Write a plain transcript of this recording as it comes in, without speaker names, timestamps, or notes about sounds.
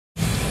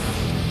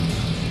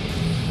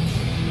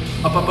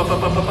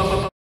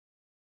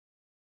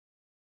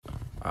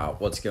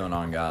What's going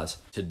on, guys?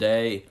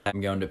 Today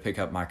I'm going to pick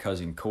up my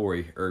cousin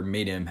Corey, or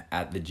meet him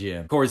at the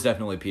gym. Corey's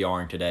definitely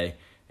PRing today,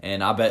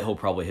 and I bet he'll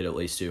probably hit at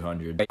least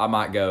 200. I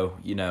might go,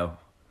 you know,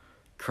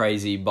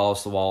 crazy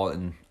balls to the wall,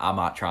 and I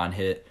might try and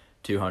hit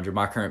 200.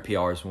 My current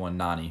PR is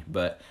 190,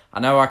 but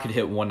I know I could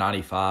hit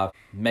 195.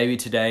 Maybe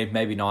today,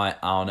 maybe not.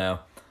 I don't know.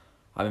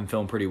 I've been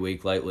feeling pretty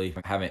weak lately.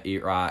 I haven't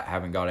eat right,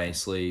 haven't got any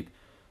sleep.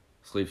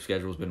 Sleep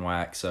schedule's been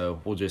whack,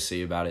 so we'll just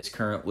see about it. It's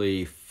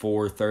currently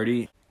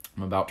 4:30.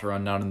 I'm about to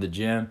run down to the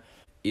gym,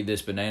 eat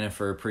this banana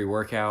for a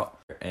pre-workout,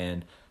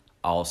 and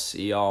I'll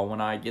see y'all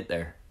when I get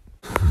there.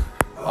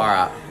 All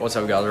right, what's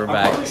up, guys? We're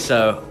back.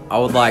 So I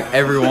would like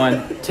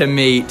everyone to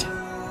meet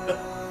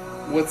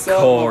What's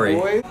up, Corey.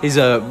 my boy? He's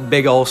a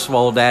big old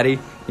swole daddy.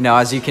 You know,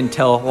 as you can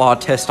tell, a lot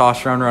of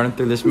testosterone running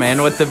through this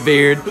man with the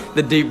beard,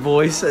 the deep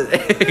voice.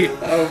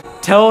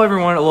 Tell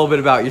everyone a little bit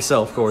about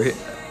yourself, Corey.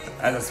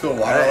 As I spill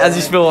water. As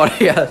you spill water,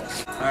 yeah.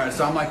 Alright,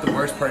 so I'm like the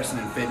worst person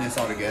in fitness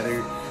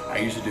altogether. I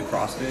usually do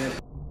CrossFit.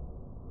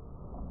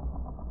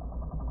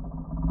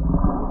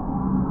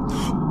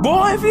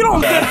 Boy, if you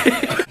don't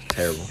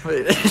terrible.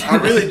 I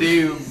really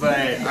do,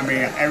 but I mean,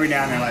 every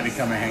now and then I like to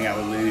come and hang out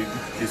with Luke,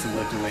 do some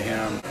lifting with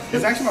him.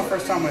 It's actually my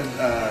first time with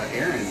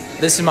Aaron.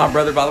 This is my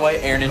brother, by the way.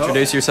 Aaron,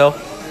 introduce yourself.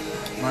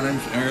 My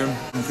name's Aaron.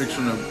 I'm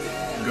fixing to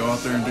go out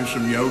there and do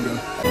some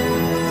yoga.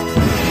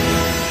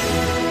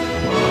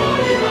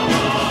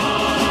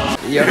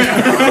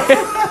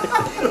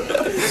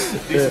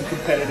 Do some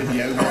competitive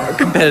yoga.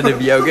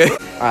 Competitive yoga.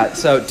 Alright,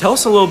 so tell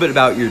us a little bit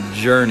about your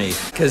journey,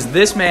 because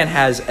this man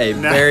has a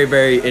very,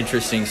 very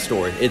interesting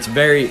story. It's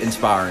very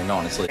inspiring,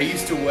 honestly. I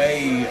used to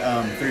weigh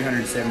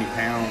 370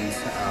 pounds,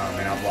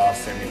 and I've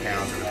lost 70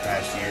 pounds over the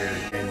past year.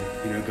 And,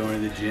 you know,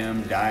 going to the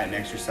gym, diet and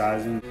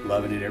exercising,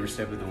 loving it every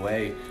step of the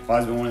way. I've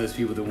always been one of those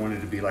people that wanted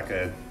to be like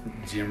a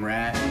gym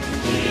rat.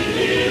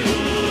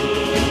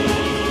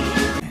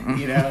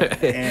 You know,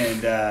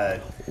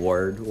 and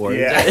word.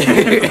 Yeah.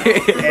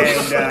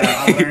 And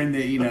I learned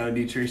that, you know,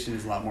 nutrition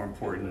is a lot more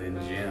important than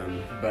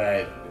gym,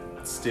 but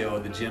still,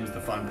 the gym's the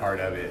fun part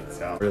of it.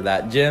 So For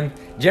that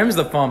gym's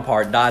the fun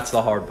part, diet's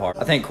the hard part.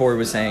 I think Corey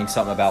was saying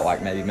something about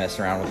like maybe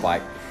messing around with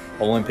like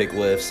Olympic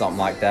lifts, something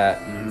like that,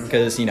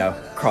 because you know,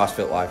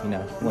 CrossFit life, you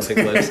know, Olympic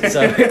lifts.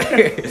 So,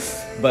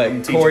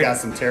 but Corey got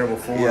some terrible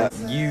form. Yeah,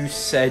 you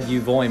said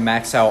you've only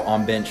maxed out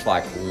on bench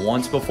like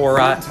once before,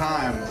 right? One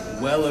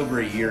time, well over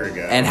a year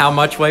ago. And how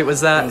much weight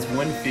was that? It was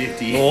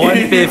 150.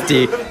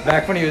 150.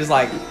 Back when he was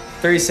like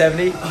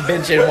 370,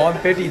 benching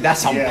 150.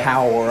 That's some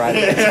power right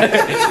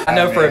there. I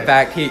know for a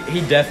fact he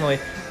definitely.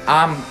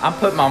 I'm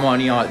putting my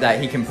money on it that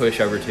he can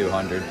push over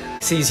 200.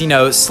 He's, you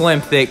know, slim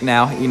thick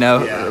now, you know,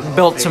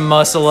 built some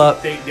muscle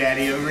up. Thick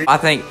daddy over here. I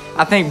think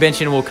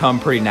benching will come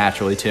pretty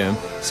naturally to him.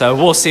 So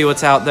we'll see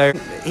what's out there.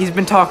 He's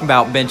been talking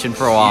about benching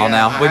for a while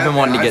now. We've been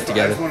wanting to get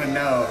together. I just want to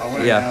know. I want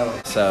to know.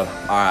 So,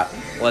 all right,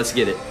 let's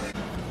get it.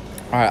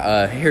 All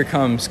right, here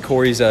comes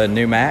Corey's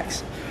new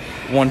max,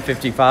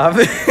 155.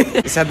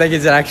 So I think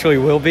it actually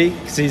will be,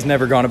 because he's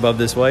never gone above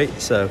this weight.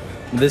 So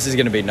this is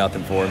going to be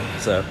nothing for him.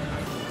 So.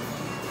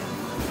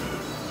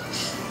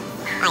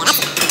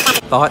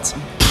 Thoughts?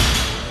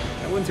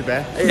 That wasn't too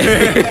bad.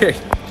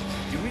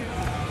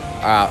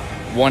 All right,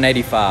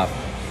 185.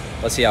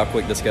 Let's see how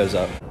quick this goes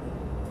up.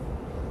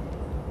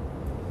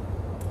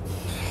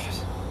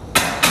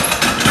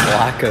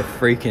 Like a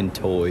freaking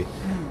toy.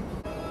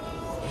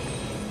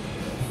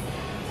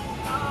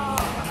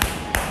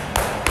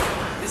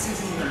 This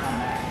isn't even my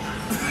match.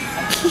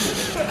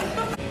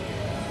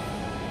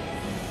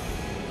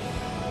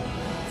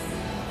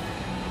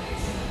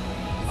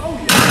 Oh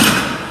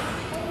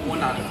yeah.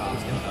 195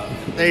 is going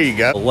up. There you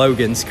go.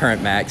 Logan's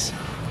current max.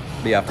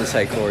 What do you have to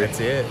say, Corey? That's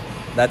it.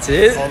 That's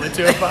it? Only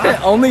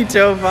 205. Only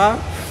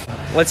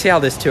 205? Let's see how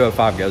this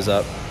 205 goes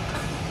up.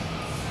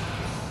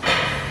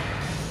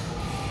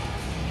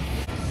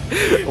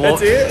 Well,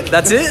 that's it?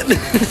 That's it?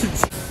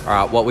 All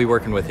right, what we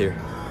working with here?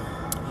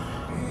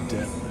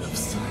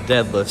 Deadlifts.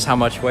 Deadlifts. How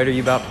much weight are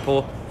you about to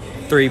pull?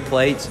 3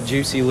 plates,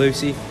 Juicy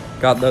Lucy.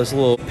 Got those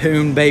little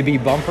Poon Baby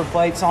bumper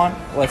plates on.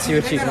 Let's see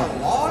what you got a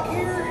can. log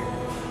here?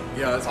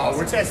 Yeah, that's Oh,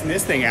 we're testing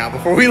this thing out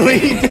before we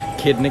leave.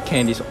 Kid in a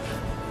candy store.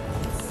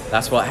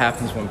 That's what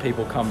happens when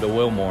people come to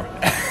Wilmore.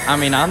 I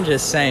mean, I'm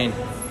just saying,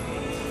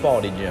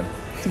 quality gym.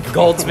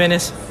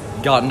 Goldsmiths,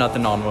 got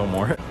nothing on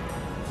Wilmore.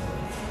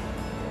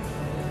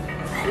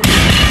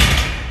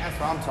 That's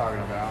what I'm talking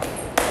about.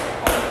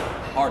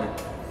 Harder.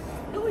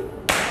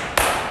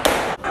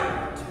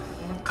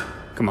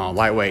 Come on,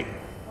 lightweight.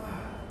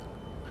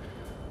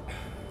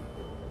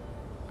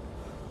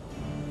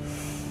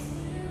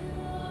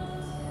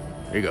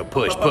 There you go.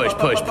 Push, push,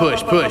 push,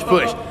 push, push,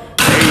 push.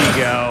 There you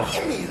go.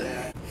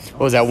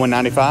 What was that,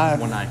 195?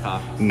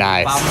 195.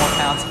 Nice. 5 more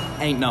pounds,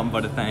 ain't nothing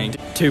but a thing.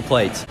 2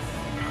 plates.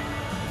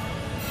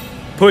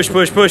 Push,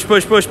 push, push,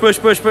 push, push, push,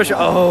 push, push.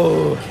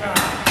 Oh.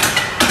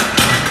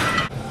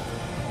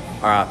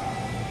 All right.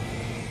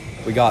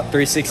 We got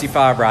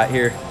 365 right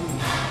here.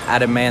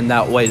 At a man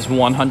that weighs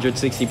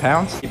 160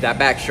 pounds. Keep that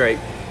back straight.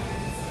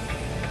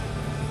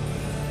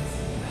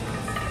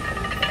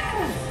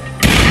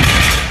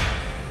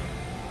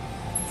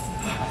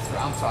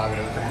 talking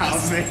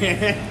about,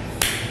 man.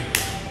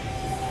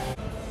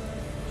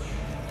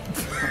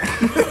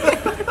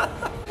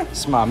 This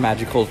is my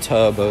magical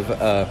tub of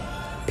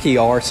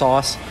PR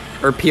sauce,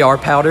 or PR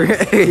powder.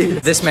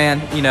 This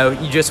man, you know,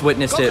 you just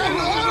witnessed it.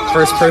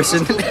 First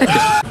person.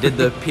 Did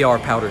the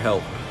PR powder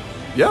help?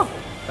 Yeah,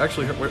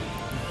 actually, we're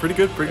pretty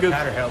good, pretty good.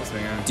 Powder helps,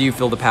 man. Do you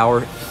feel the power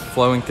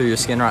flowing through your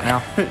skin right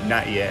now?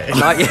 Not yet.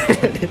 Not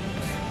yet.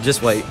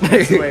 Just wait.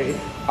 Just wait.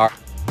 All right.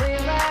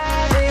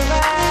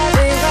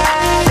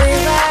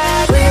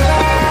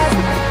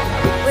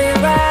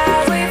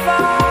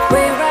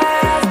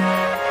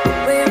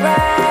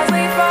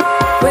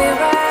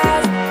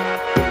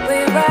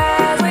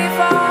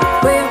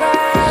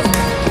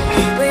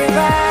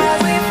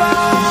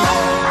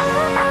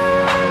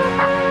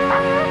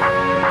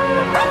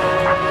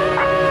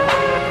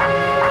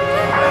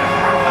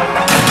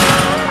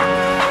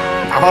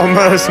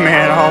 Almost,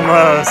 man,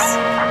 almost.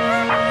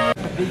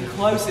 The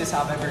closest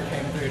I've ever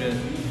came through to.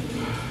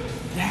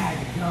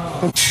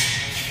 Daggone.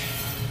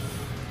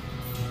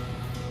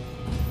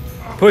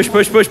 Push,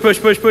 push, push, push,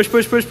 push, push,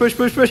 push, push, push,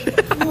 push, push.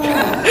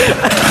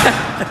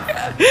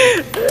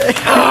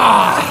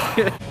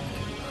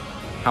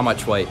 How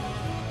much weight?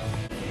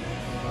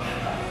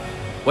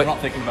 Wait. I'm not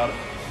thinking about it.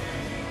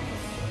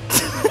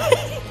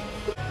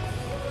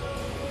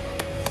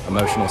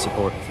 Emotional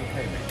support.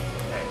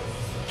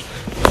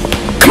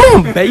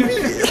 Come on, baby.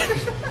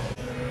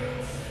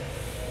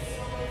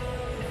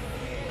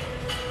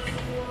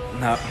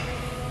 No.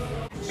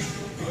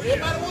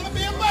 Everybody want to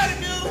be a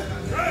bodybuilder.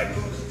 Right.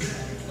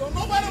 So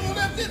nobody will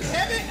lift this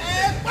heavy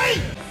ass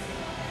weight.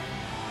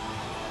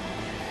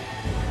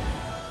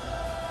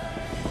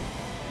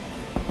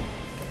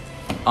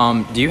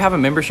 Do you have a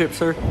membership,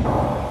 sir?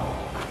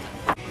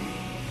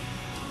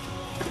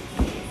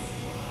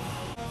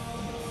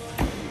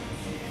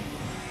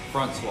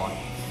 Front squat.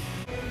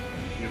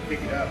 You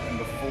pick it up, and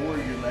before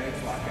your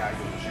legs lock out,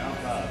 you'll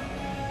jump up,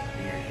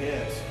 and your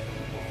hips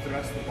will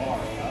thrust the bar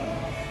up.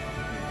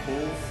 You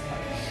pull,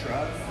 like a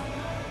shrug,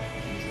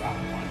 and drop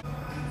one.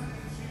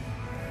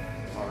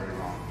 It's already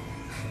wrong.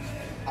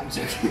 I'm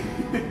joking.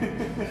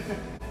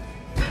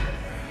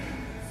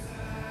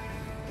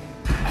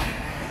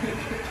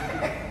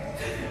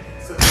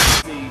 So,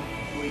 see,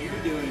 what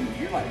you're doing,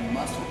 you're like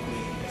muscle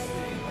cleaning this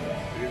thing.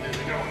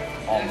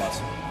 All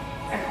muscle.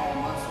 All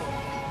muscle.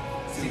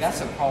 See, that's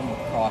the problem with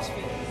CrossFit.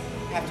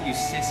 You have to use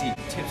sissy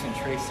tips and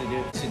tricks to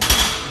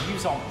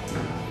use all. So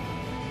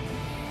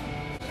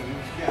here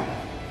we go.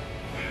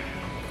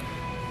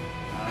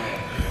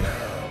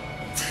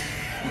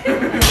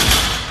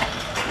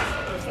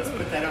 Let's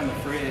put that on the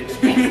fridge.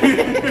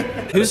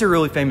 Who's a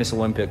really famous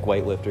Olympic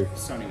weightlifter?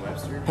 Sonny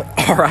Webster.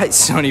 All right,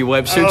 Sonny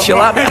Webster, chill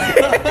out.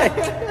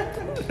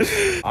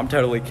 I'm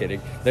totally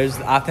kidding.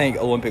 I think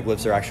Olympic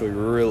lifts are actually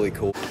really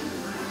cool.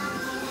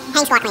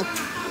 Hang squat clean.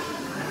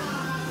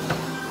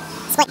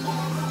 Split.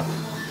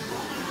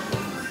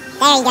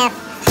 There you go.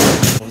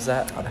 What was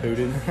that? I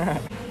hooted.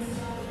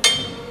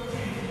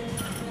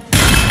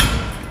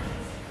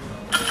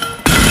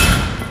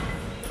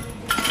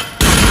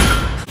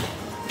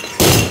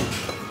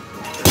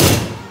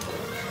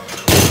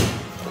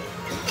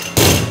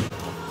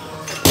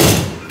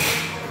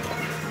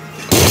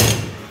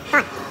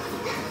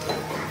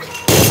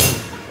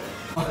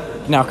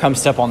 Now come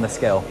step on the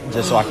scale,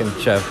 just so I can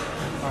show.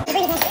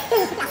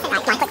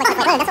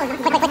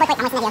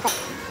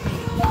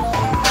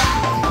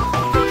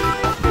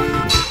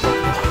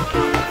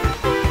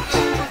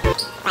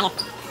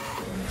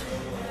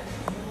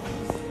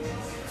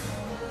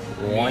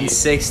 Right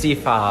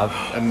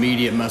 165.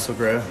 Immediate muscle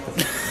growth.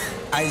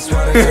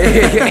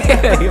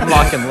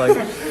 Lock and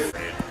leg.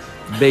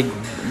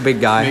 Big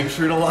guy. Make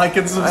sure to like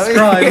and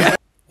subscribe.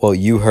 Well,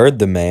 you heard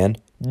the man.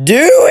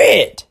 Do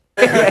it!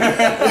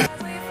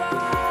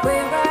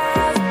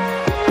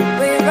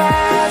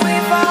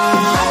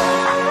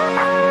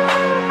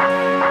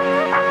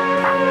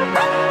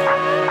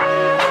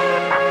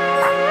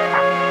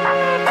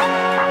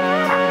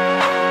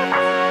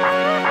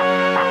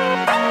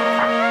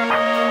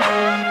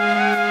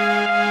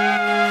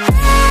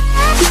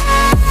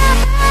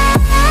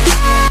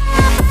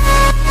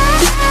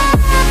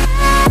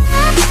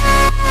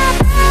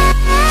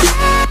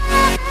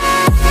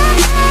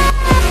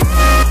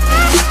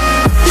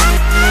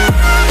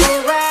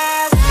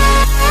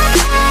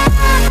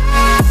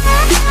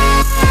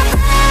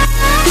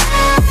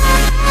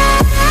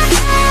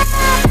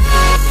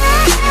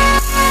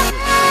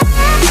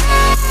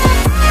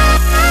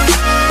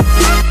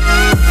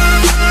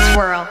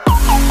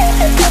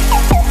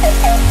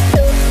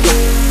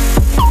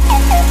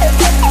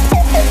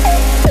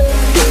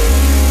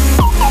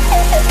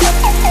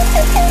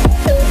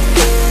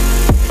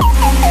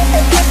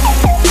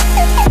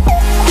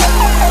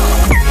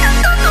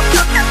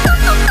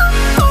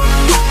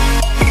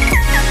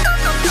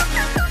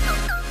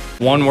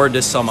 One word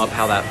to sum up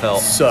how that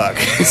felt. Suck.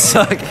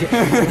 Suck. Is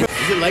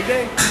it leg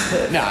day?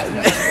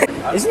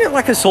 No. Isn't it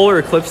like a solar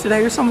eclipse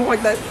today or something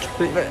like that?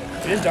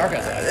 It is dark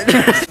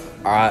outside.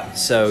 All right,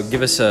 so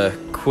give us a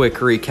quick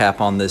recap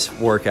on this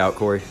workout,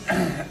 Corey.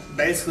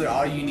 Basically,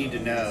 all you need to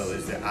know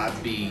is that I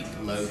beat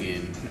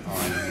Logan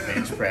on the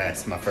bench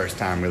press. My first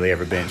time really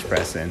ever bench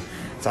pressing.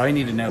 That's all you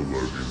need to know.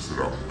 Logan said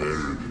I'm better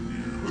than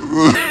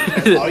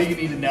you. All you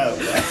need to know.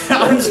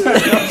 I'm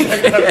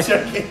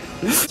joking.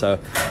 So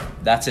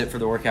that's it for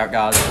the workout,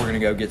 guys. We're gonna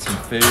go get some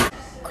food.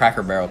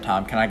 Cracker Barrel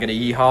time. Can I get a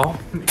yeehaw?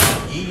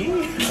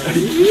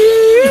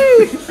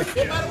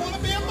 Everybody want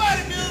to be a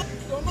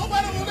bodybuilder. Don't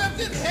nobody want to lift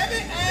this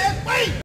heavy ass weight.